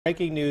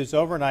Breaking news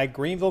overnight,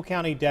 Greenville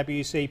County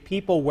deputies say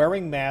people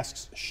wearing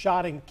masks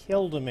shot and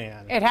killed a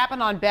man. It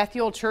happened on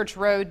Bethuel Church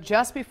Road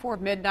just before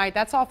midnight.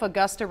 That's off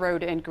Augusta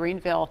Road in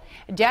Greenville.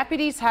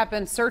 Deputies have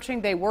been searching.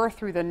 They were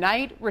through the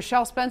night.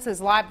 Rochelle Spence is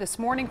live this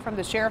morning from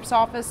the sheriff's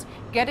office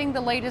getting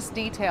the latest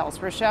details.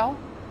 Rochelle?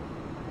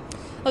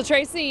 Well,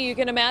 Tracy, you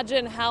can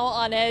imagine how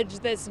on edge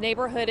this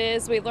neighborhood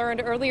is. We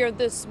learned earlier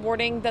this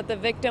morning that the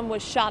victim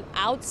was shot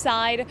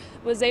outside,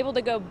 was able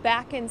to go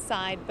back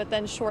inside, but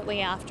then shortly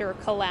after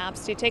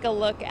collapsed. You take a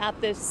look at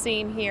this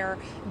scene here.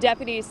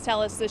 Deputies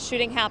tell us the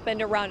shooting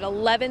happened around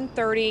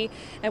 11:30,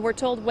 and we're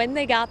told when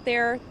they got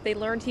there, they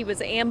learned he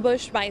was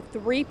ambushed by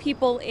 3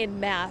 people in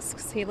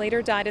masks. He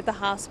later died at the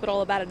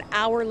hospital about an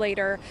hour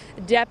later.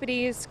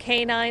 Deputies,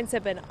 canines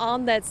have been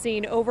on that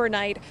scene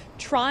overnight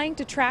trying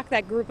to track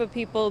that group of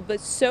people, but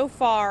so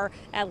far,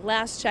 at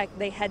last check,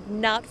 they had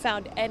not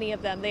found any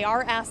of them. They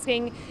are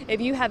asking if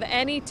you have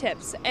any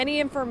tips, any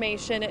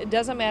information. It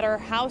doesn't matter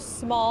how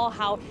small,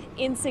 how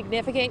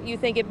insignificant you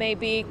think it may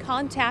be.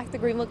 Contact the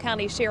Greenville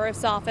County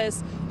Sheriff's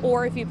Office,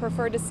 or if you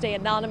prefer to stay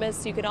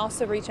anonymous, you can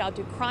also reach out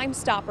to Crime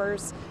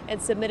Stoppers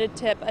and submit a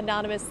tip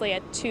anonymously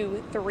at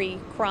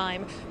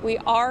 23-CRIME. We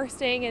are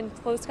staying in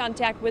close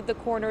contact with the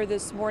coroner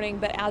this morning,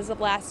 but as of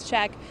last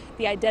check,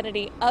 the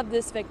identity of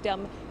this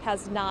victim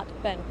has not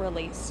been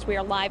released. We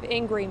are live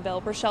in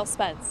Greenville. Rochelle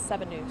Spence,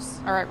 7 News.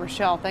 All right,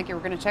 Rochelle, thank you.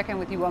 We're going to check in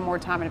with you one more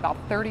time in about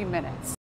 30 minutes.